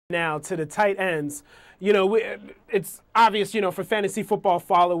Now to the tight ends, it's obvious, for fantasy football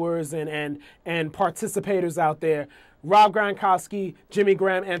followers and participators out there. Rob Gronkowski, Jimmy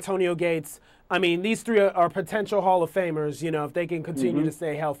Graham, Antonio Gates. I mean, these three are potential Hall of Famers, if they can continue to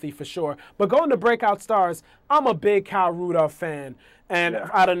stay healthy for sure. But going to breakout stars, I'm a big Kyle Rudolph fan. And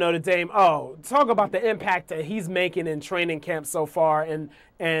out of Notre Dame, talk about the impact that he's making in training camp so far. And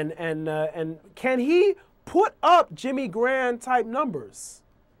can he put up Jimmy Graham type numbers?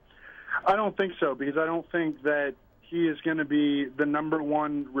 I don't think so, because I don't think that he is going to be the number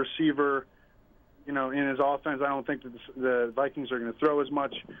one receiver, in his offense. I don't think that the Vikings are going to throw as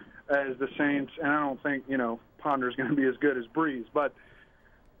much as the Saints, and I don't think, Ponder is going to be as good as Breeze. But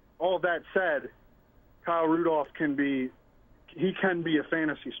all that said, Kyle Rudolph can be a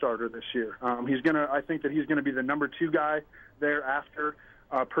fantasy starter this year. I think that he's going to be the number 2 guy there after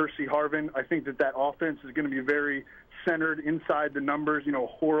Percy Harvin. I think that offense is going to be very centered inside the numbers,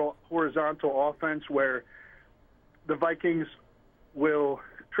 horizontal offense where the Vikings will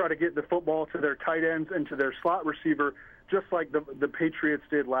try to get the football to their tight ends and to their slot receiver, just like the Patriots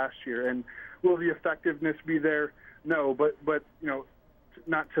did last year. And will the effectiveness be there? No, but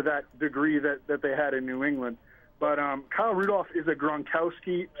not to that degree that they had in New England. But Kyle Rudolph is a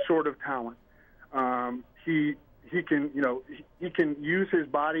Gronkowski sort of talent. He can use his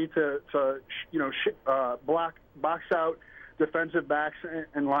body to box out defensive backs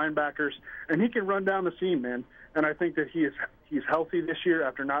and linebackers, and he can run down the seam, man. And I think that he's healthy this year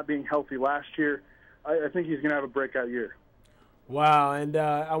after not being healthy last year. I think he's going to have a breakout year. Wow, and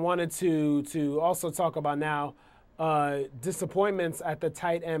I wanted to also talk about now disappointments at the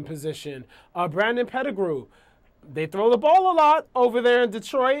tight end position. Brandon Pettigrew. They throw the ball a lot over there in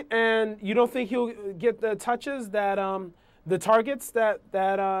Detroit, and you don't think he'll get the touches that the targets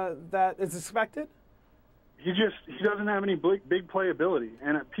that is expected? He doesn't have any big playability,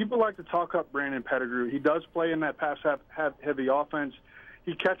 and people like to talk up Brandon Pettigrew. He does play in that pass-heavy offense.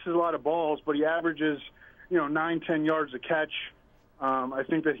 He catches a lot of balls, but he averages 9-10 yards a catch. I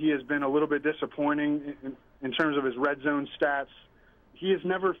think that he has been a little bit disappointing in terms of his red zone stats. He has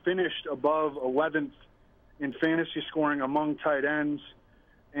never finished above 11th in fantasy scoring among tight ends.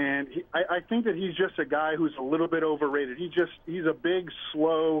 And I think that he's just a guy who's a little bit overrated. He's a big,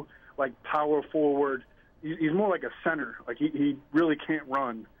 slow, power forward. He's more like a center. He really can't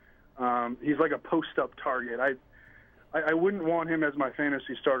run. He's like a post-up target. I wouldn't want him as my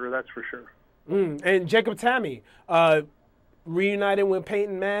fantasy starter, that's for sure. And Jacob Tamme, reunited with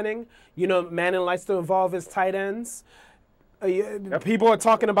Peyton Manning. Manning likes to involve his tight ends. Yep. People are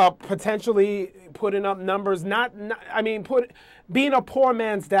talking about potentially putting up numbers. Being a poor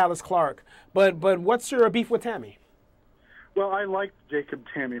man's Dallas Clark. But what's your beef with Tamme? Well, I liked Jacob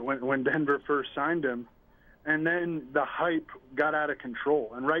Tamme when Denver first signed him, and then the hype got out of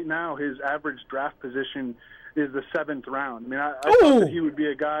control. And right now, his average draft position is the 7th round. I thought that he would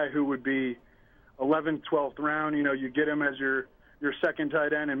be a guy who would be 11th, 12th round. You get him as your second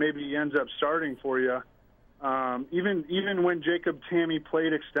tight end, and maybe he ends up starting for you. Even when Jacob Tamme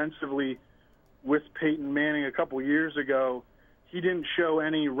played extensively with Peyton Manning a couple years ago, he didn't show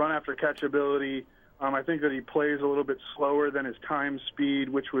any run-after-catch ability. I think that he plays a little bit slower than his time speed,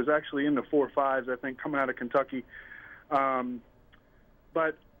 which was actually in the 4.5s, I think, coming out of Kentucky.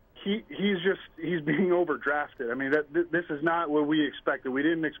 But he's being overdrafted. This is not what we expected. We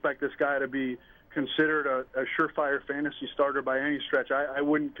didn't expect this guy to be considered a surefire fantasy starter by any stretch. I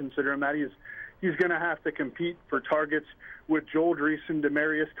wouldn't consider him that. He's going to have to compete for targets with Joel Dreesen,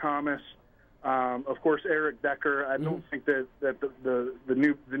 Demaryius Thomas, of course, Eric Decker. I don't think that the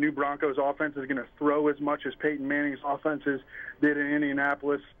new Broncos offense is going to throw as much as Peyton Manning's offenses did in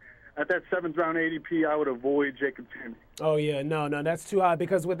Indianapolis. At that 7th round ADP, I would avoid Jacob Tamme. Oh, yeah. No, that's too high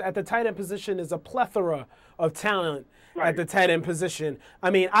because at the tight end position is a plethora of talent at the tight end position.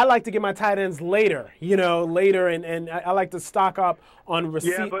 I like to get my tight ends later, and I like to stock up on,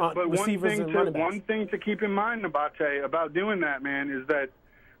 receivers and running backs. One thing to keep in mind, Nabaté, about doing that, man, is that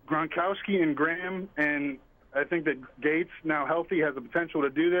Gronkowski and Graham, and I think that Gates, now healthy, has the potential to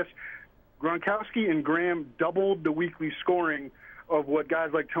do this. Gronkowski and Graham doubled the weekly scoring of what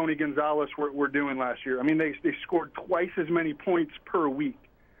guys like Tony Gonzalez were doing last year. They scored twice as many points per week.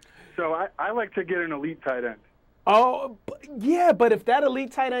 So I like to get an elite tight end. Oh, yeah, but if that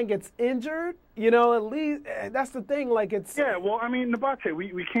elite tight end gets injured, at least that's the thing. Yeah, well, Nabaté,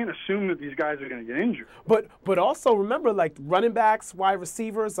 we can't assume that these guys are going to get injured. But also remember, running backs, wide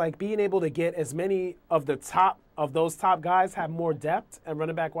receivers, being able to get as many of those top guys have more depth at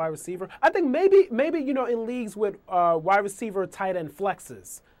running back, wide receiver. I think maybe in leagues with wide receiver tight end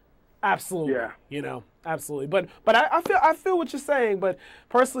flexes, Absolutely. Yeah. You know, absolutely. But I feel what you're saying. But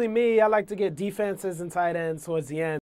personally, me, I like to get defenses and tight ends towards the end.